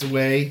passed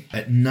away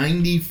at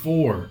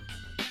 94.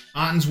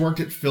 Ottens worked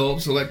at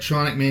Philips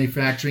Electronic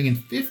Manufacturing in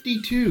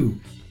 52.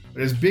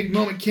 But his big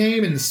moment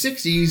came in the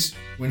 60s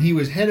when he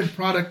was head of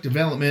product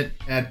development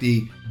at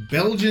the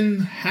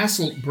Belgian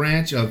Hasselt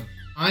branch of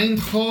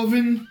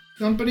Eindhoven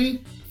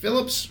Company,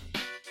 Philips.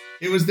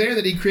 It was there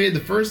that he created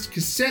the first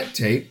cassette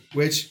tape,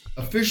 which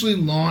officially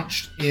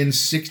launched in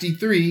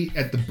 63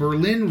 at the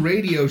Berlin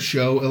Radio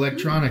Show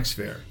Electronics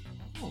Fair.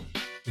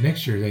 The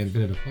next year, they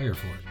invented a player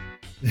for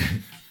it.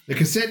 The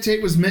cassette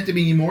tape was meant to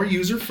be more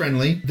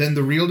user-friendly than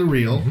the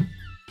reel-to-reel.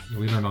 Mm-hmm.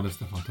 We learned all this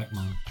stuff on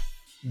TechMoan.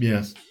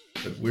 Yes,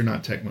 but we're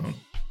not TechMoan.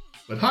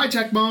 But hi,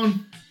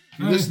 TechMoan. If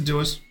you listen to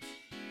us,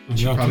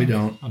 which you probably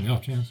don't. On the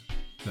off chance.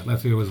 That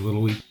left ear was a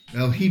little weak.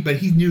 Well, but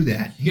he knew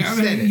that. He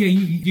said it. Yeah,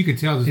 you could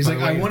tell. He's like,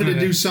 I wanted to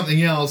do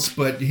something else,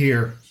 but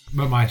here.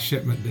 But my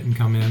shipment didn't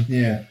come in.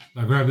 Yeah.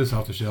 I grabbed this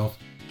off the shelf.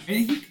 And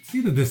you could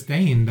see the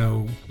disdain,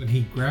 though, when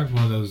he grabbed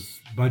one of those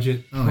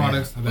budget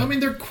products. Yeah. Well,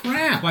 they're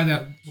crap. Like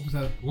that, what was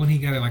that one he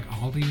got at like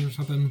Aldi or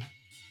something?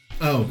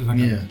 Oh, like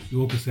a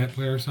dual cassette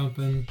player or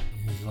something.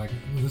 And he's like,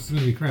 this is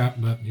going to be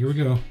crap, but here we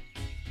go.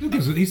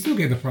 He still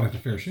gave the product a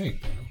fair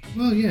shake, though.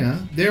 Well, yeah.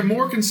 Their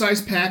more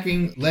concise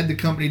packing led the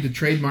company to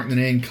trademark the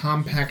name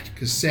Compact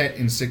Cassette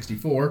in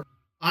 64.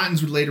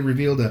 Ottens would later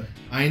reveal to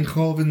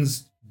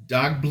Eindhoven's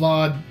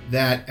Dagblad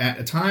that at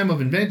a time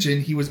of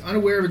invention, he was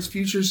unaware of its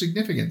future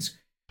significance.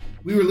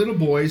 We were little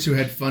boys who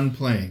had fun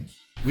playing.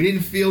 We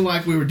didn't feel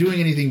like we were doing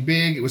anything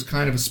big. It was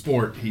kind of a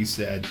sport, he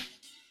said.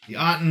 The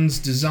Ottens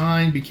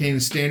design became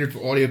the standard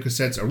for audio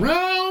cassettes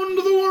around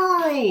the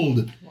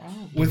world,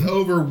 with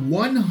over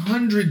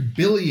 100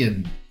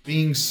 billion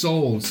being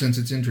sold since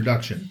its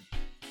introduction.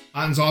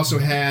 Ottens also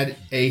had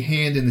a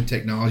hand in the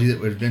technology that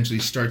would eventually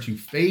start to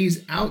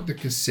phase out the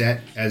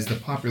cassette as the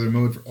popular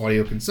mode for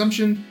audio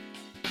consumption.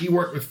 He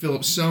worked with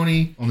Philips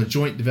Sony on the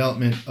joint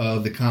development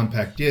of the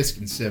compact disc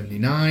in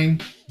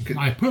 79.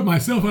 I put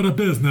myself out of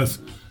business.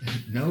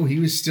 No, he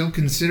was still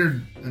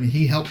considered,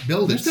 he helped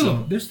build there's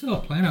still a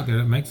plant out there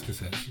that makes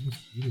cassettes.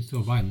 You can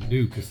still buy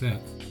new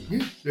cassettes.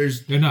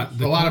 Yeah,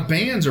 a lot of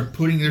bands are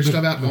putting their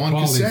stuff out on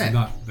cassette.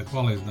 The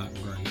quality is not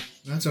great.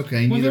 That's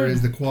okay. Neither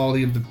is the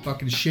quality of the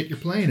fucking shit you're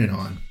playing it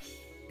on.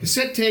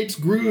 Cassette tapes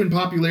grew in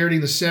popularity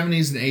in the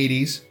 70s and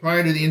 80s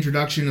prior to the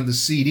introduction of the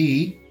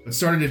CD, but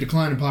started to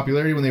decline in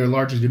popularity when they were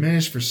largely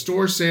diminished for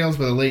store sales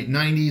by the late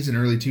 90s and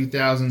early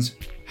 2000s.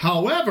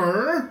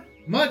 However,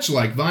 much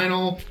like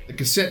vinyl, the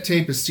cassette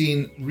tape has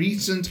seen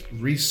recent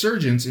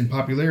resurgence in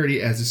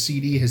popularity as the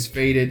CD has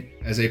faded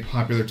as a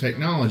popular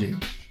technology.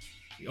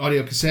 The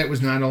audio cassette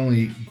was not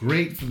only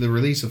great for the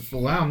release of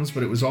full albums,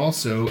 but it was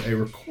also a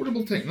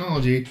recordable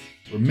technology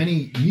where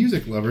many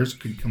music lovers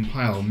could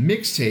compile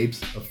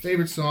mixtapes of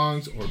favorite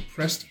songs or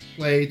press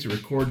play to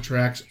record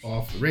tracks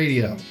off the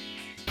radio.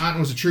 Otten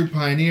was a true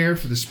pioneer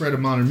for the spread of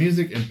modern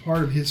music, and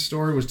part of his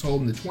story was told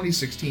in the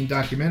 2016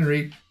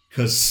 documentary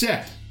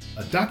Cassette,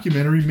 a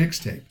documentary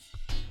mixtape.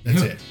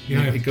 That's it.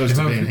 It goes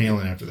to Van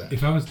Halen after that.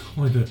 If I was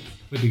going to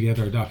put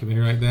together a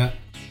documentary like that,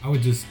 I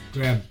would just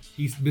grab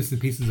bits and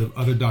pieces of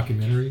other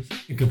documentaries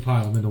and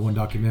compile them into one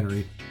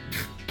documentary.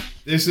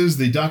 This is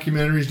the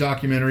documentary's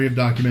documentary of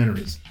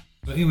documentaries.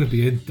 But it would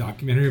be a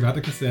documentary about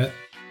the cassette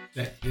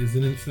that is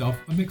in itself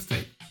a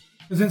mixtape.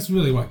 Because that's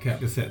really what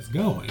kept cassettes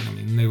going. I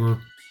mean,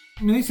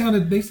 they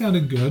sounded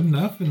good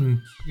enough,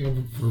 and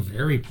were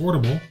very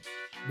portable.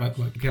 But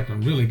what kept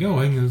them really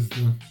going is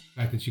the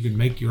fact that you could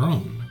make your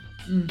own.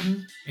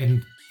 Mm-hmm.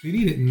 And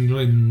CD didn't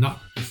really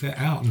knock cassette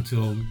out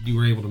until you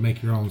were able to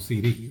make your own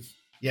CDs.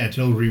 Yeah,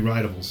 until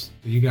rewritables.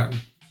 So you got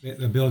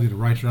the ability to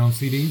write your own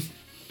CDs.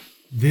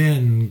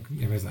 Then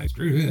everybody's like,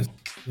 screw this.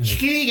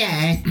 Screw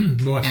guy.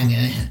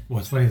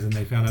 What's funny is when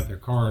they found out their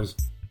cars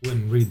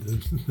wouldn't read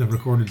the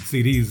recorded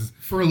CDs.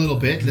 For a little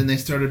bit, then they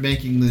started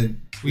making the...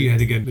 Well, you had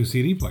to get a new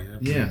CD player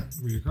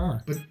for your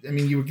car. But, I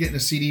mean, you were getting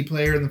a CD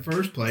player in the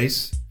first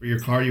place. For your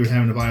car, you were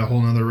having to buy a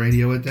whole other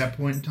radio at that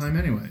point in time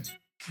anyways.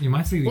 You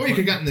might see. Or you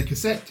could have gotten the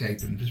cassette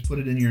tape and just put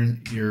it in your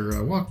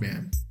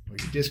Walkman or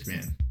your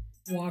Discman.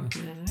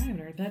 Walkman. I haven't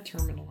heard that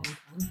term in a long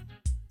time.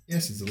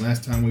 Yes, it's the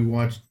last time we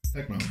watched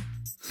Tecmo.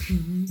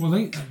 Mm-hmm. Well,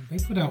 they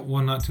put out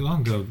one not too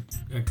long ago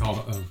called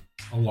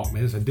a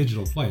Walkman. It's a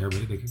digital player,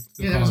 but they can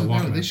still call it a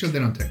Walkman. They showed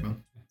that on Tecmo.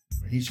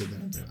 Or he showed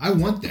that on Tecmo. I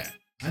want that.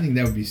 I think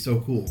that would be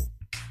so cool.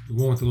 The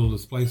one with the little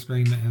display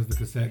screen that has the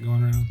cassette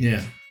going around?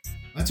 Yeah.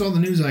 That's all the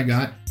news I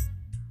got.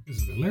 This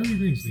has been Larry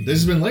Greenstein. This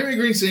has been Larry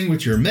Greenstein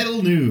with your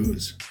metal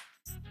news.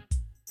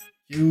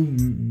 Cue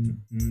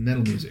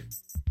metal music.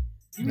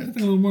 You might think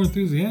a little more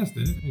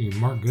enthusiastic. Maybe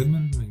Mark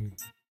Goodman?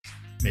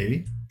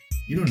 Maybe.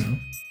 You don't know.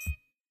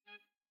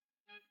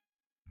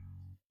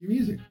 Your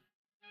music.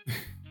 You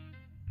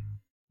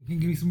can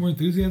give me some more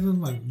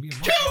enthusiasm?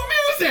 Cue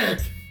music!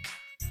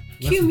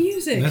 Cue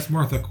music! That's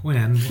Martha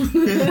Quinn.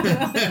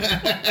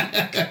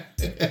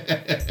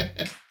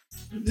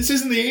 This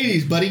isn't the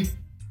 80s, buddy.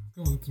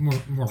 Oh, it's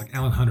more like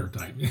Alan Hunter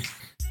type.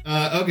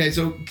 Okay,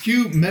 so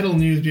cue metal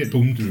news music.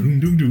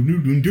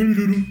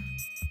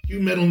 Cue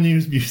metal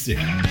news music.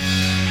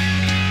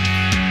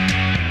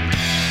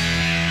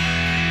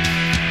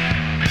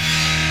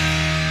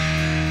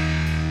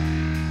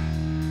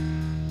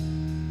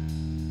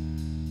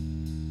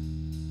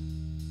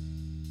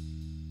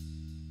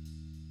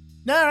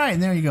 All right,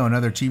 and there you go.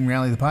 Another Achieving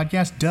Reality, the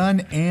podcast, done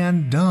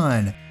and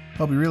done.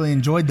 Hope you really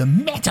enjoyed the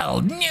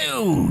metal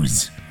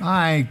news.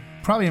 I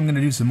probably am going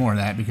to do some more of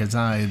that because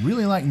I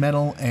really like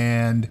metal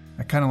and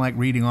I kind of like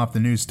reading off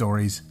the news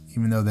stories,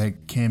 even though they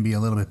can be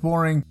a little bit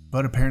boring.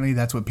 But apparently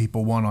that's what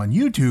people want on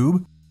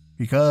YouTube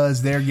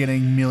because they're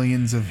getting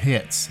millions of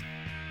hits.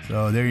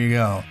 So there you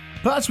go.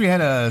 Plus, we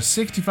had a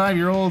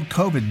 65-year-old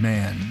COVID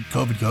man.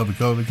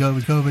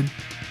 COVID.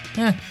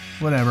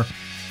 Whatever.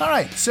 All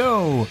right,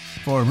 so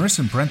for Marissa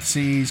in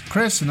parentheses,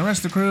 Chris, and the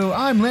rest of the crew,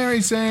 I'm Larry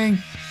saying,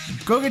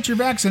 go get your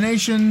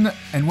vaccination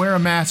and wear a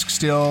mask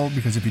still,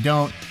 because if you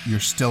don't, you're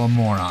still a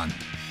moron.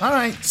 All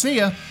right, see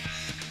ya.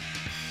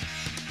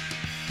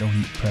 Don't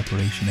eat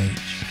Preparation H.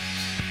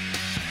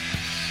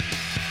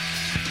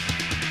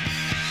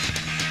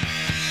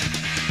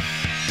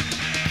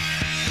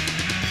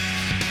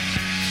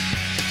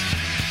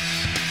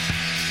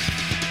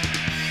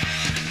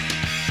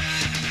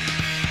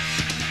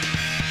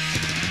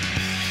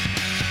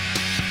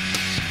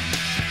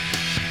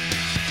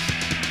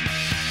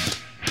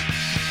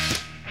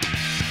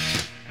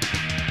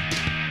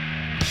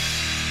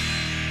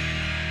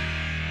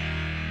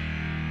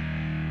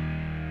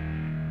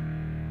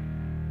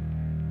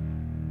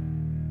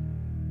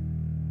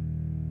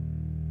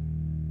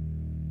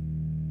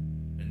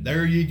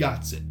 There you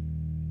got it.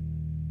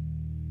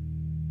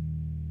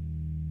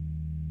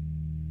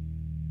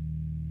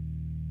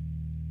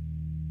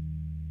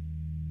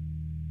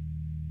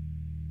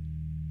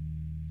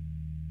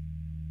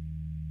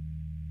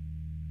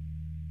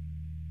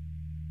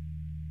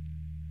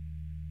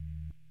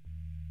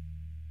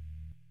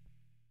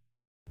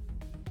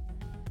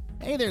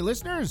 Hey there,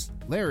 listeners.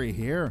 Larry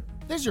here.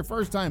 If this is your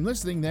first time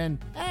listening, then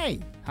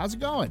hey, how's it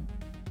going?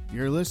 If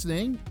you're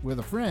listening with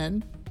a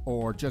friend,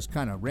 or just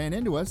kind of ran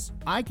into us,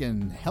 I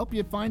can help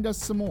you find us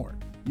some more.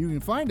 You can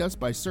find us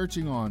by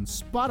searching on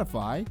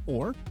Spotify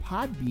or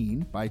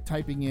Podbean by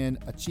typing in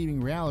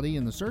Achieving Reality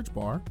in the search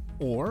bar,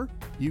 or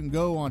you can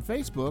go on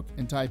Facebook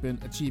and type in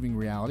Achieving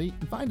Reality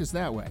and find us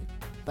that way.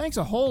 Thanks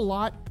a whole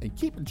lot, and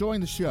keep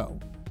enjoying the show.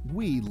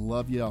 We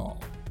love you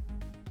all.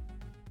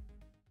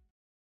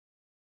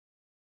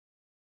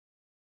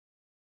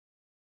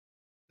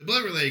 The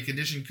blood-related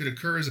condition could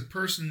occur as a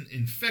person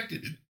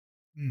infected.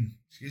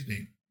 Excuse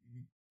me.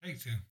 Take two.